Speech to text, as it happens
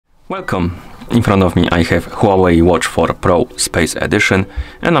Welcome! In front of me I have HUAWEI Watch 4 Pro Space Edition,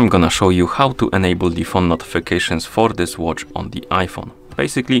 and I'm gonna show you how to enable the phone notifications for this watch on the iPhone.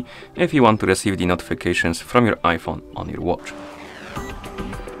 Basically, if you want to receive the notifications from your iPhone on your watch.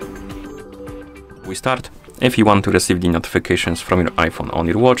 We start. If you want to receive the notifications from your iPhone on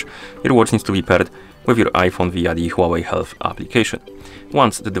your watch needs to be paired with your iPhone via the HUAWEI Health application.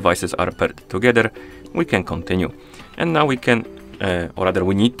 Once the devices are paired together, we can continue. And now we can or rather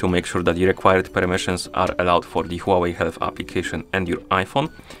we need to make sure that the required permissions are allowed for the HUAWEI Health application and your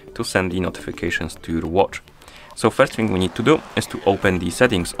iPhone to send the notifications to your watch. So first thing we need to do is to open the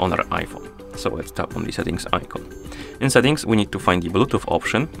settings on our iPhone. So let's tap on the settings icon. In settings we need to find the Bluetooth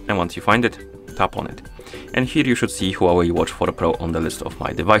option, and once you find it, tap on it. And here you should see HUAWEI Watch 4 Pro on the list of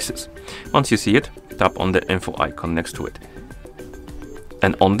my devices. Once you see it, tap on the info icon next to it.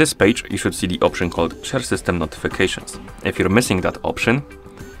 And on this page, you should see the option called Share System Notifications. If you're missing that option,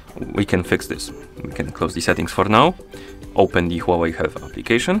 we can fix this. We can close the settings for now, open the HUAWEI Health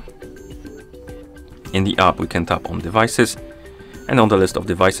application. In the app, we can tap on Devices, and on the list of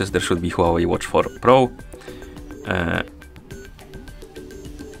devices, there should be HUAWEI Watch 4 Pro.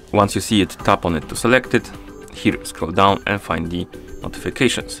 Once you see it, tap on it to select it. Here, scroll down and find the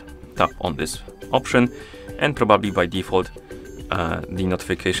notifications. Tap on this option, and probably by default, the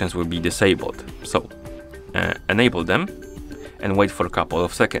notifications will be disabled. So enable them and wait for a couple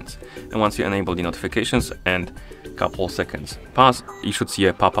of seconds. And once you enable the notifications and couple seconds pass, you should see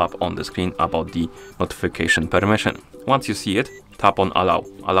a pop-up on the screen about the notification permission. Once you see it, tap on allow.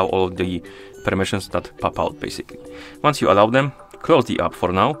 Allow all of the permissions that pop out basically. Once you allow them, close the app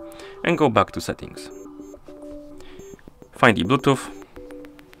for now and go back to settings. Find the Bluetooth,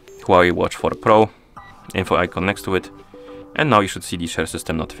 HUAWEI Watch 4 Pro, info icon next to it. And now you should see the Share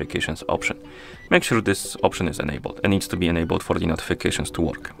System Notifications option. Make sure this option is enabled. It needs to be enabled for the notifications to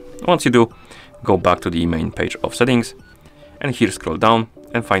work. Once you do, go back to the main page of settings, and here scroll down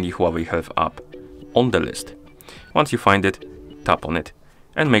and find the HUAWEI Health app on the list. Once you find it, tap on it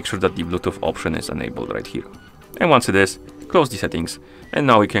and make sure that the Bluetooth option is enabled right here. And once it is, close the settings, and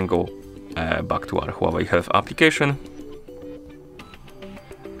now we can go back to our HUAWEI Health application.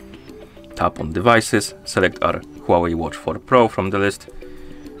 Tap on Devices, select our HUAWEI Watch 4 Pro from the list,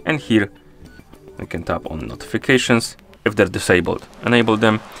 and here we can tap on Notifications. If they're disabled, enable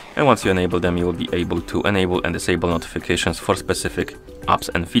them, and once you enable them, you will be able to enable and disable notifications for specific apps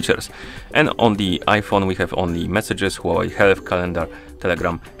and features. And on the iPhone, we have only Messages, HUAWEI Health, Calendar,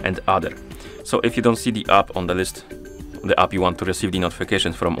 Telegram, and other. So if you don't see the app on the list, the app you want to receive the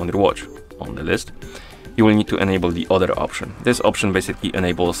notifications from on your watch on the list, you will need to enable the other option. This option basically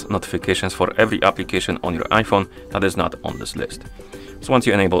enables notifications for every application on your iPhone that is not on this list. So once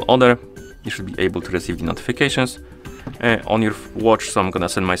you enable other, you should be able to receive the notifications on your watch. So I'm gonna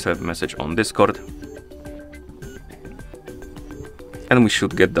send myself a message on Discord, and we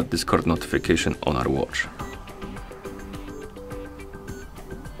should get that Discord notification on our watch.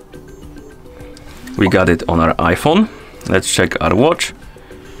 We got it on our iPhone. Let's check our watch.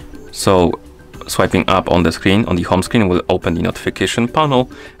 So swiping up on the screen, on the home screen, will open the notification panel,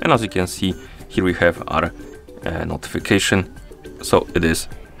 and as you can see, here we have our notification, so it is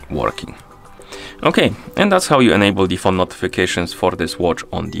working. Okay, and that's how you enable the phone notifications for this watch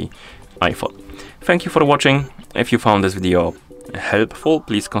on the iPhone. Thank you for watching. If you found this video helpful,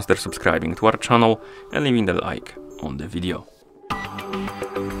 please consider subscribing to our channel and leaving the like on the video.